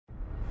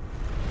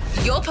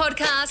Your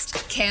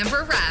podcast,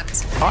 Canberra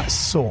Wrapped. I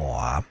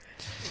saw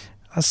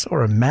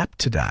a map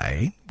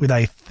today with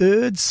a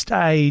third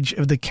stage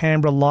of the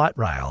Canberra light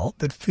rail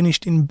that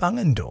finished in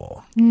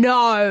Bungendore.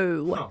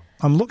 No.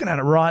 I'm looking at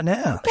it right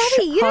now.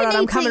 Gabby, you Hold on, I'm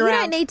don't coming need to. You around.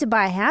 don't need to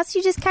buy a house.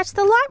 You just catch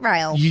the light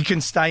rail. You can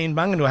stay in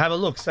Bungendore. Have a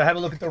look. So have a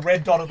look at the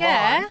red dotted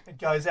line. It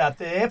goes out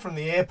there from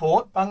the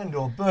airport.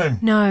 Bungendore. Boom.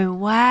 No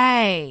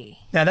way.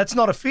 Now, that's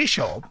not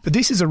official, but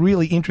this is a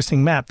really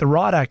interesting map. The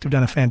Right Act have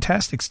done a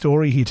fantastic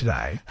story here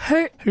today.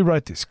 Who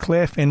wrote this?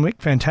 Claire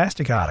Fenwick.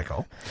 Fantastic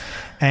article.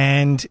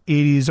 And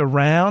it is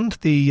around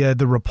the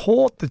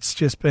report that's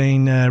just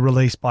been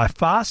released by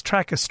Fast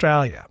Track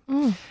Australia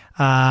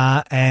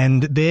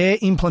and their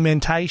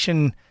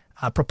implementation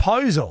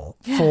proposal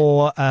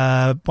for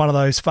one of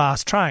those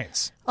fast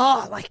trains.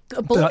 Oh, like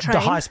a bullet train. The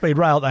high-speed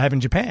rail they have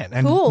in Japan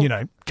and, Cool.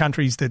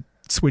 countries that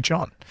switch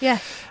on. Yeah.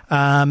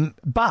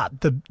 But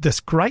this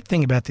great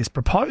thing about this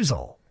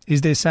proposal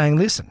is they're saying,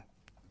 listen,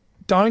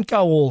 don't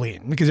go all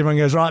in because everyone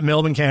goes, right,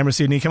 Melbourne, Canberra,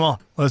 Sydney, come on,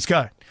 let's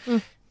go.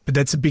 But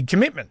that's a big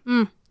commitment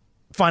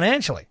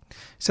financially.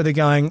 So they're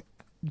going,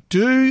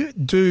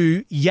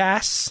 do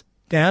Yass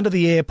down to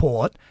the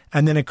airport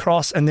and then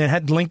across and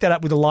then link that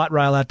up with a light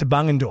rail out to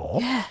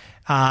Bungendore. Yeah.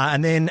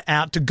 And then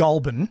out to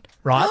Goulburn,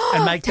 right?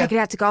 And make Take it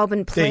out to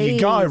Goulburn, please. There you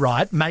go,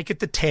 right? Make it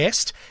the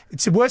test.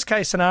 It's a worst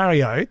case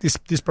scenario, this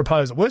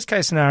proposal. Worst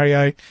case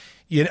scenario,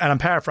 and I'm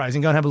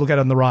paraphrasing, go and have a look at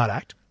it on the Right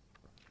Act.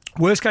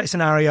 Worst case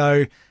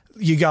scenario,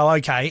 you go,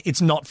 okay,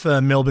 it's not for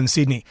Melbourne,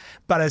 Sydney.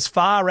 But as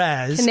far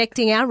as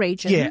Connecting our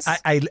regions.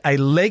 a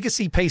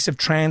legacy piece of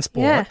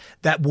transport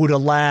that would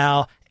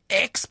allow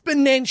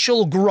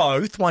exponential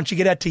growth once you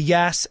get out to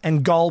Yass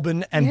and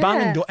Goulburn and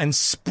Bungendore and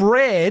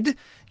spread,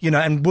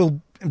 and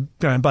we'll...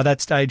 by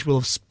that stage, we'll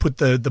have put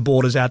the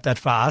borders out that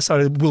far, so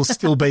it will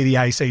still be the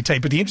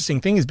ACT. But the interesting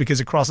thing is because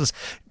it crosses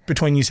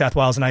between New South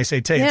Wales and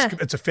ACT,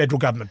 it's a federal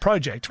government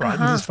project, right,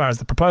 as far as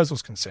the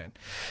proposal's concerned.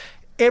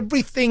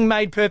 Everything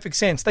made perfect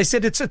sense. They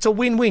said it's a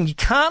win-win. You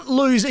can't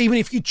lose even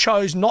if you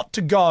chose not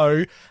to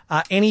go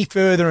any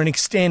further and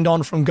extend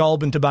on from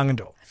Goulburn to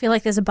Bungendore. I feel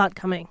like there's a butt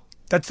coming.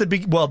 That's the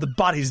the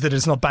butt is that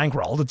it's not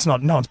bankrolled. It's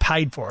not, no one's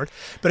paid for it,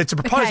 but it's a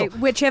proposal. Okay,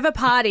 whichever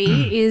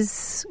party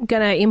is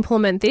going to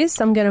implement this,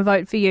 I'm going to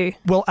vote for you.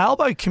 Well,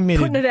 Albo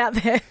committed... Putting it out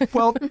there.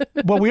 Well,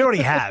 we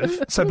already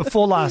have. So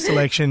before last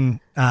election,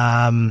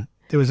 there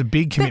was a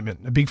big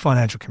commitment, a big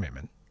financial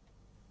commitment.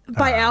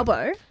 By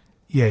Albo?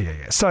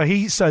 Yeah. So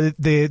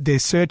they're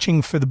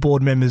searching for the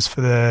board members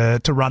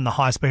to run the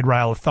High Speed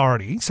Rail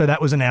Authority. So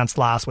that was announced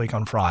last week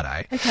on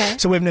Friday. Okay.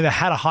 So we've never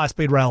had a High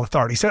Speed Rail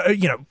Authority. So,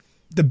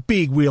 the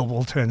big wheel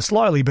will turn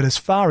slowly, but as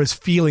far as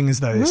feeling as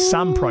though there's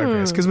some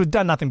progress, because we've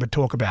done nothing but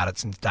talk about it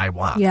since day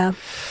one. Yeah.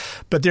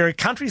 But there are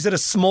countries that are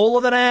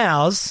smaller than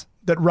ours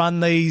that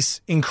run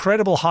these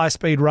incredible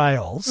high-speed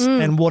rails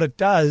and what it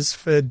does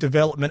for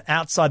development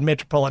outside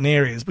metropolitan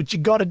areas, which you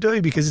got to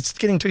do because it's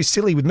getting too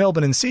silly with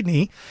Melbourne and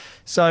Sydney.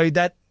 So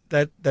that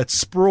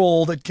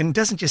sprawl that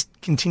doesn't just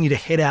continue to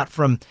head out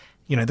from,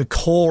 the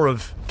core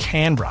of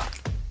Canberra.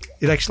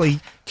 It actually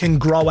can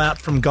grow out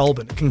from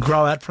Goulburn. It can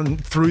grow out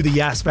through the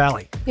Yass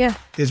Valley. Yeah.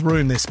 There's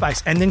room, there's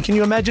space. And then can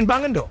you imagine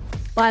Bungendore?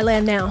 Buy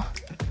land now.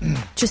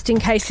 Just in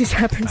case this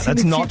happens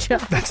in the future.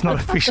 That's not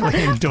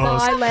officially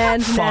endorsed Buy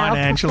land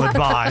financial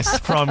advice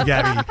from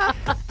Gabby.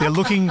 They're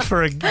looking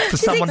for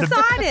someone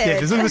excited.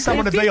 they're looking for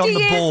someone to be on the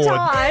 50 years' board.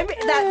 time,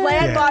 that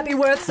land might be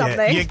worth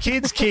something. Your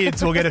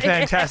kids will get a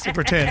fantastic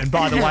return. And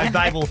by the way,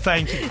 they will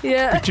thank you.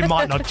 Yeah. But you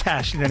might not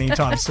cash it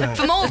anytime soon.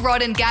 For more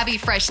Rod and Gabby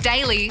Fresh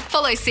Daily,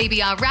 follow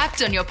CBR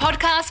Wrapped on your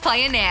podcast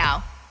player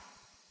now.